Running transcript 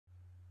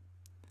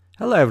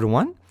Hello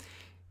everyone.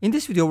 In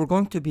this video we're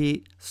going to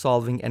be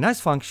solving a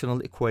nice functional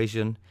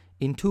equation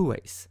in two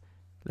ways.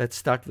 Let's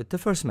start with the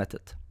first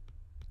method.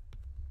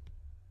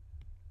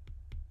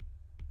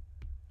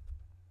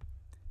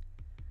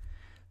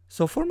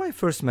 So for my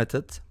first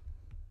method,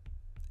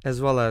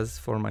 as well as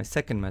for my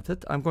second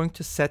method, I'm going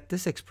to set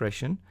this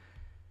expression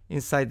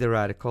inside the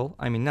radical,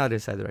 not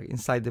inside the radical,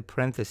 inside the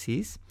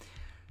parentheses.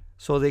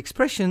 So the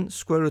expression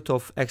square root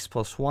of x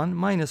plus 1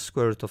 minus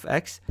square root of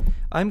x,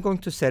 I'm going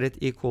to set it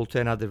equal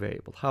to another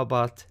variable. How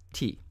about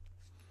t?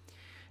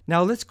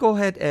 Now let's go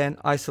ahead and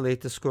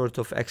isolate the square root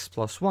of x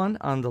plus 1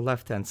 on the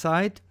left hand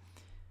side.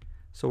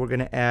 So we're going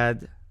to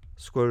add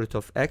square root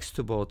of x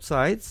to both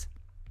sides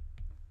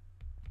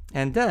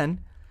and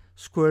then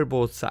square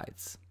both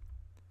sides.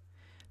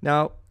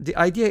 Now the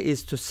idea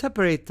is to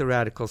separate the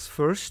radicals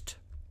first,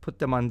 put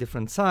them on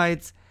different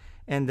sides,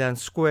 and then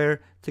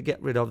square to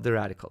get rid of the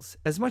radicals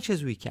as much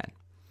as we can.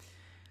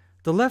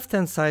 The left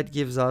hand side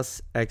gives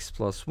us x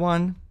plus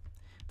 1.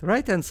 The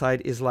right hand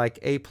side is like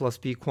a plus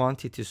b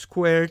quantity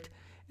squared,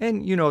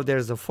 and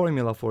there's a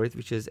formula for it,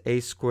 which is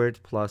a squared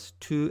plus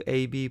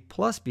 2ab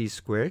plus b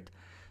squared.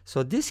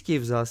 So this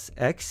gives us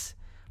x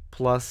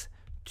plus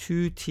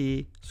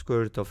 2t square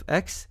root of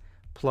x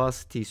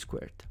plus t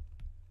squared.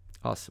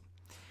 Awesome.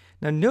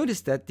 Now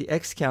notice that the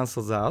x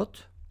cancels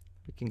out.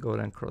 We can go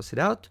ahead and cross it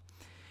out.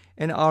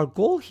 And our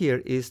goal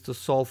here is to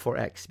solve for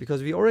x,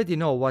 because we already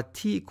know what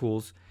t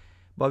equals,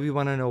 but we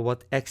want to know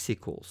what x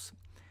equals.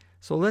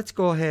 So let's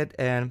go ahead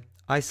and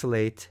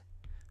isolate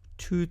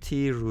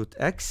 2t root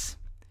x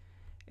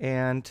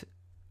and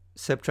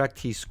subtract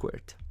t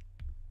squared.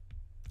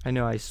 I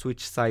know I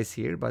switched sides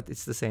here, but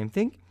it's the same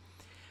thing.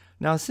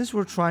 Now since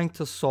we're trying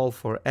to solve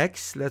for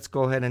x, let's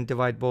go ahead and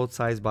divide both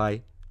sides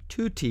by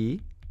 2t,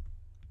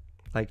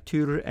 like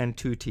tutor and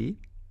 2t.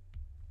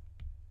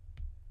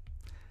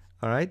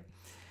 All right.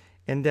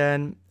 And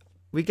then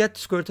we get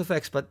square root of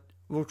x, but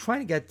we're trying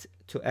to get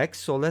to x,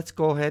 so let's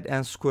go ahead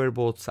and square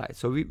both sides.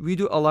 So we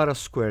do a lot of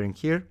squaring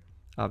here,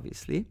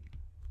 obviously.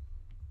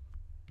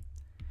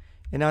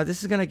 And now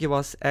this is going to give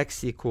us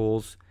x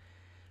equals,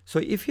 so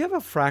if you have a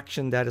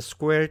fraction that is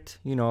squared,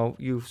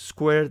 you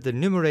square the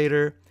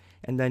numerator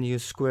and then you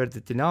square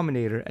the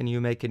denominator and you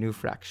make a new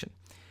fraction.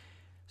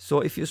 So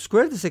if you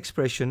square this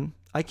expression,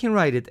 I can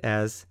write it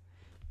as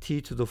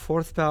t to the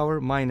fourth power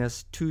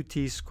minus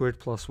 2t squared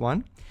plus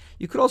 1.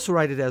 You could also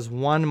write it as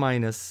 1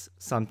 minus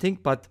something,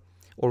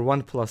 or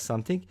 1 plus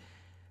something.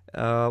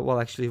 Well,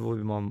 actually, it will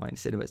be 1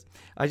 minus. Anyways,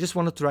 I just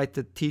wanted to write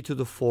the t to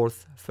the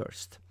fourth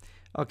first.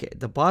 Okay,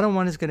 the bottom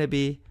one is going to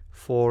be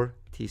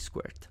 4t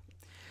squared.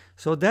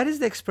 So that is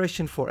the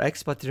expression for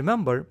x, but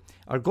remember,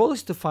 our goal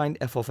is to find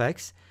f of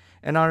x,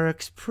 and our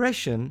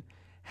expression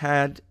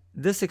had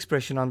this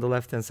expression on the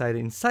left-hand side.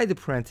 Inside the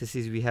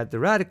parentheses, we had the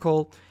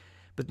radical,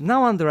 but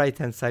now on the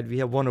right-hand side, we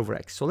have 1 over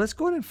x. So let's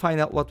go ahead and find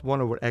out what 1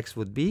 over x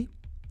would be.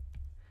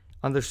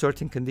 Under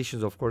certain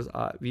conditions, of course,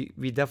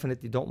 we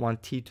definitely don't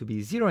want t to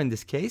be 0 in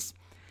this case.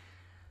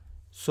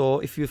 So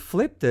if you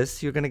flip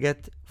this, you're going to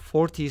get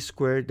 4t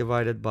squared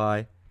divided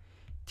by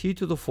t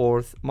to the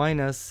fourth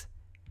minus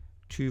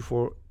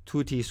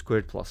 2t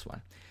squared plus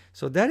 1.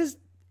 So that is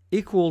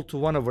equal to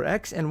 1 over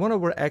x, and 1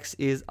 over x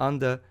is on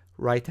the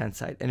right-hand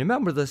side. And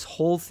remember, this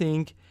whole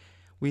thing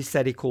we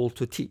set equal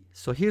to t.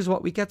 So here's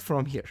what we get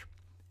from here.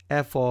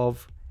 F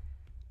of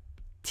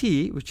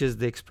t, which is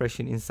the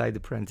expression inside the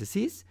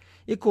parentheses,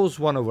 equals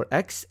 1 over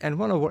x, and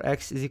 1 over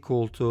x is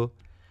equal to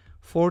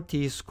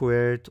 4t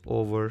squared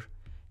over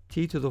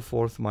t to the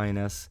fourth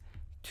minus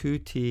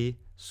 2t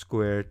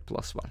squared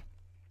plus 1.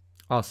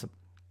 Awesome.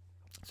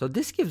 So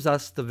this gives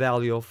us the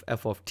value of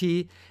f of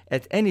t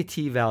at any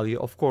t value.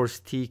 Of course,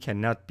 t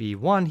cannot be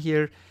 1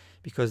 here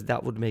because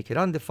that would make it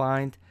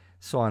undefined,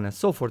 so on and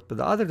so forth. But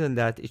other than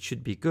that, it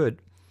should be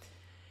good.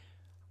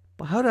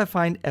 But how do I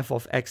find f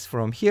of x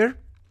from here?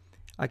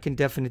 I can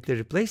definitely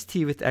replace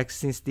t with x.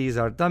 Since these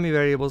are dummy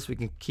variables, we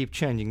can keep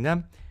changing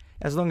them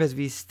as long as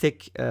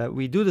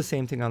we do the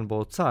same thing on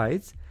both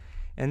sides.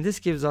 And this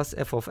gives us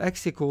f of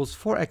x equals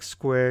 4x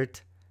squared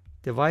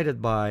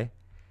divided by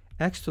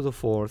x to the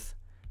fourth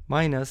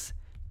minus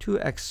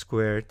 2x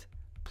squared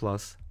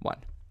plus 1.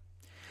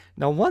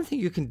 Now, one thing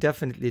you can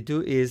definitely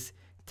do is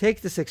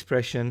take this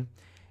expression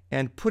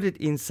and put it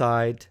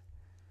inside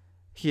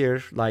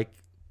here, like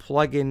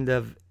plug in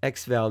the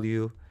x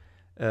value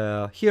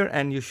here,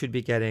 and you should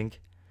be getting,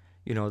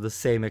 the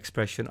same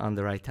expression on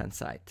the right-hand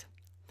side.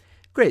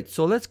 Great.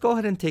 So let's go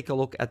ahead and take a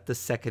look at the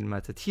second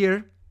method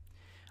here.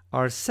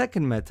 Our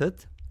second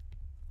method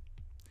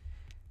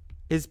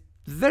is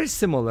very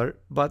similar,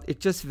 but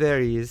it just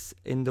varies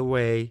in the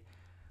way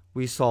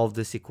we solve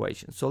this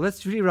equation. So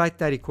let's rewrite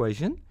that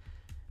equation.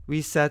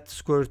 We set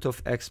square root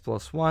of x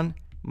plus 1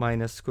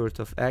 minus square root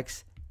of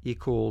x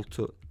equal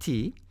to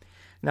t.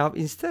 Now,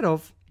 instead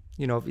of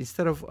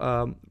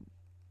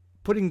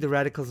putting the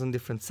radicals on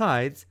different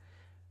sides,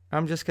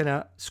 I'm just going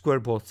to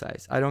square both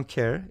sides. I don't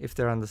care if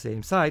they're on the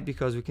same side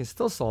because we can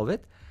still solve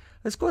it.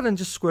 Let's go ahead and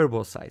just square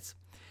both sides.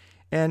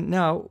 And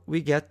now we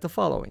get the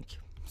following.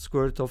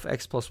 Square root of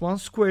x plus 1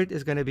 squared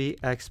is going to be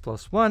x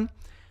plus 1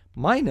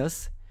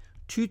 minus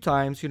 2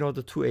 times, you know,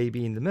 the 2ab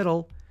in the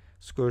middle,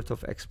 square root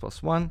of x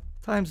plus 1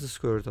 times the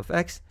square root of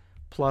x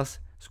plus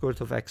square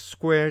root of x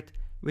squared,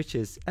 which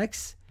is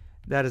x.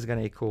 That is going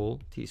to equal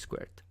t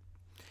squared.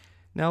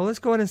 Now let's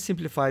go ahead and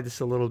simplify this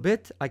a little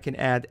bit. I can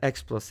add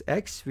x plus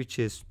x, which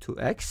is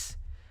 2x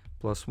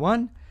plus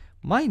 1,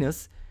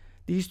 minus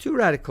these two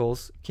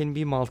radicals can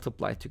be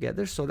multiplied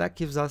together. So that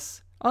gives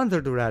us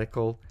under the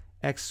radical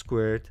x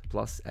squared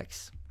plus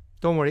x.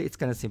 Don't worry, it's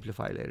going to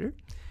simplify later.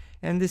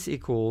 And this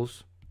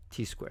equals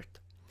t squared.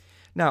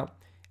 Now,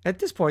 at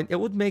this point, it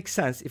would make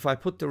sense if I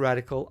put the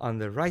radical on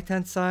the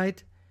right-hand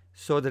side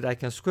so that I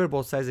can square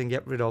both sides and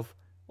get rid of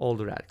all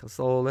the radicals.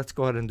 So let's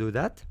go ahead and do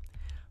that.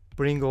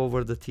 Bring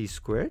over the t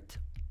squared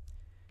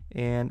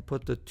and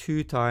put the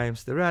 2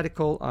 times the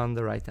radical on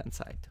the right-hand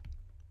side.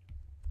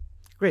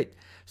 Great.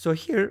 So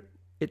here,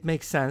 it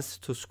makes sense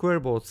to square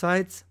both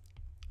sides.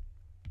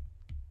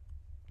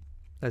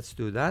 Let's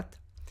do that.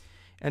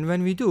 And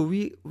when we do,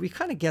 we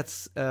kind of get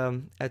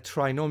a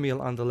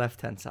trinomial on the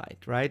left-hand side,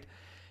 right?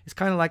 It's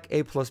kind of like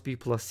a plus b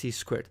plus c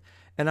squared.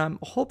 And I'm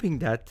hoping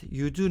that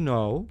you do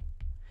know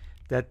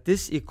that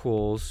this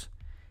equals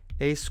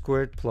a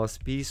squared plus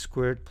b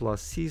squared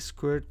plus c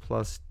squared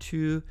plus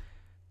 2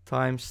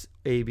 times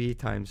ab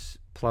times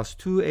plus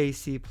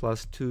 2ac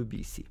plus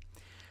 2bc.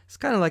 It's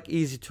kind of like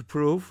easy to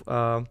prove.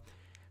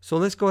 So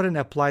let's go ahead and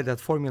apply that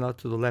formula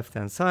to the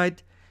left-hand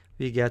side.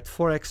 We get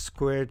 4x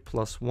squared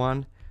plus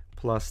 1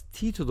 plus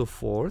t to the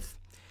 4th.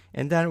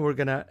 And then we're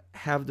going to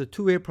have the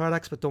two-way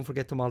products, but don't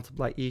forget to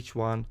multiply each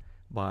one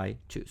by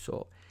 2.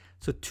 So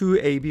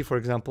 2ab, for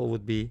example,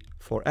 would be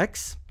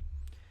 4x.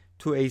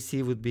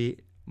 2ac would be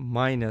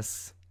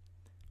minus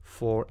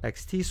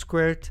 4xt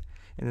squared.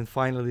 And then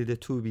finally, the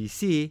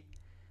 2bc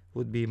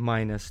would be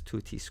minus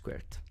 2t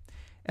squared.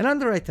 And on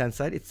the right-hand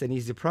side, it's an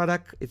easy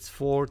product. It's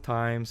 4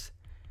 times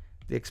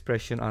the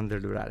expression under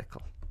the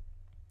radical.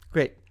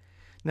 Great.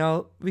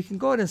 Now, we can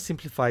go ahead and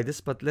simplify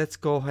this, but let's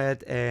go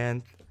ahead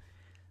and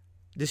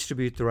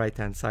distribute the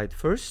right-hand side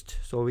first.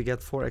 So we get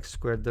 4x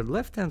squared. The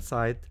left-hand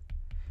side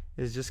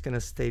is just going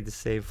to stay the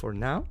same for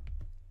now.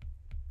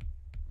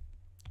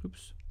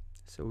 Oops.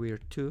 So we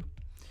are 2.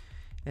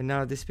 And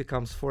now this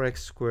becomes 4x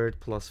squared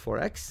plus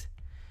 4x.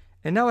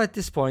 And now at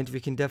this point, we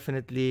can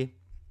definitely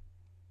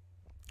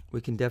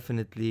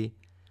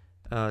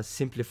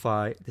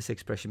simplify this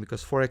expression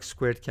because 4x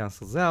squared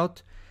cancels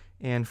out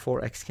and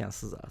 4x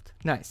cancels out.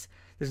 Nice.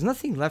 There's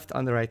nothing left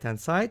on the right-hand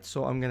side,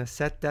 so I'm going to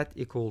set that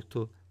equal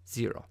to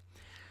 0.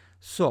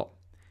 So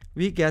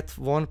we get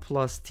 1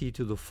 plus t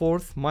to the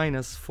 4th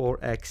minus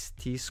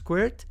 4xt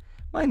squared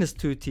minus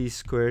 2t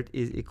squared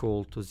is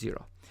equal to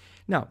 0.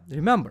 Now,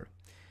 remember,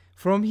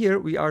 from here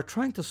we are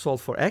trying to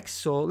solve for x,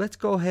 so let's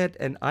go ahead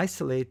and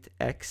isolate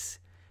x,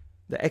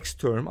 the x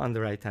term on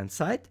the right-hand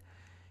side,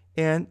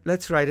 and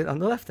let's write it on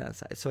the left-hand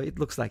side. So it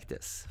looks like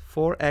this,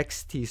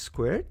 4xt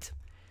squared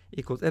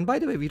equals, and by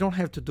the way, we don't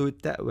have to do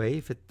it that way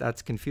if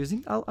that's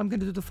confusing. I'm going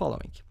to do the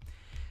following.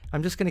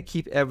 I'm just going to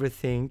keep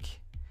everything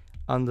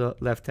on the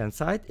left-hand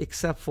side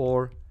except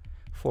for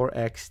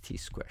 4xt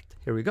squared.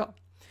 Here we go.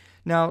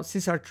 Now,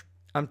 since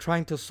I'm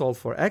trying to solve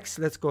for x,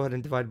 let's go ahead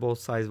and divide both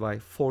sides by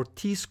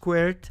 4t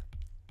squared.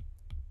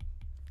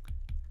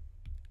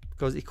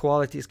 Because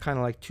equality is kind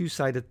of like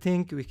two-sided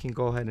thing, we can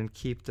go ahead and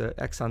keep the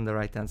x on the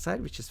right-hand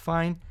side, which is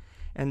fine.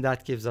 And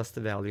that gives us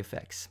the value of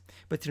x.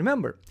 But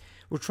remember,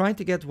 we're trying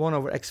to get 1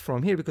 over x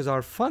from here because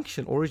our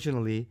function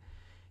originally,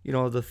 you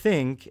know, the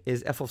thing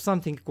is f of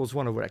something equals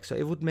 1 over x. So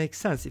it would make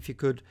sense if you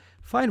could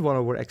find 1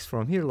 over x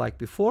from here like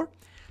before.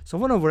 So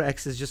 1 over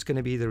x is just going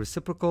to be the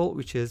reciprocal,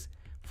 which is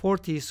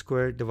 4t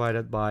squared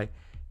divided by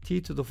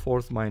t to the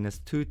 4th minus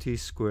 2t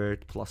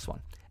squared plus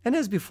 1. And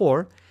as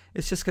before,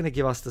 it's just going to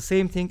give us the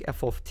same thing.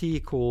 F of t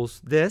equals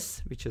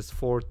this, which is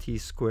 4t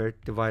squared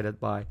divided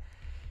by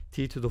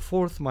t to the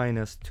 4th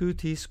minus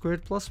 2t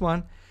squared plus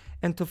 1.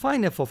 And to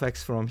find f of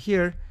x from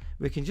here,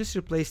 we can just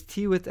replace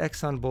t with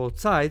x on both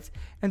sides.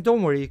 And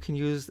don't worry, you can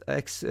use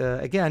x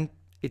again.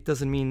 It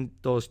doesn't mean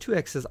those two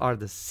x's are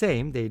the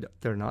same.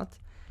 They're not.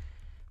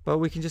 But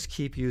we can just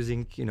keep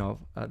using, you know,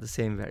 the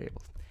same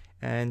variable.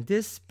 And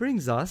this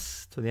brings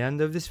us to the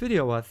end of this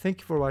video.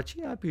 Thank you for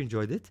watching. I hope you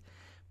enjoyed it.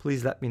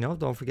 Please let me know.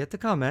 Don't forget to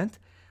comment,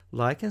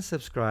 like, and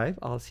subscribe.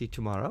 I'll see you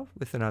tomorrow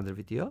with another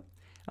video.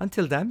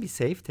 Until then, be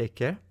safe, take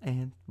care,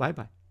 and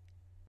bye-bye.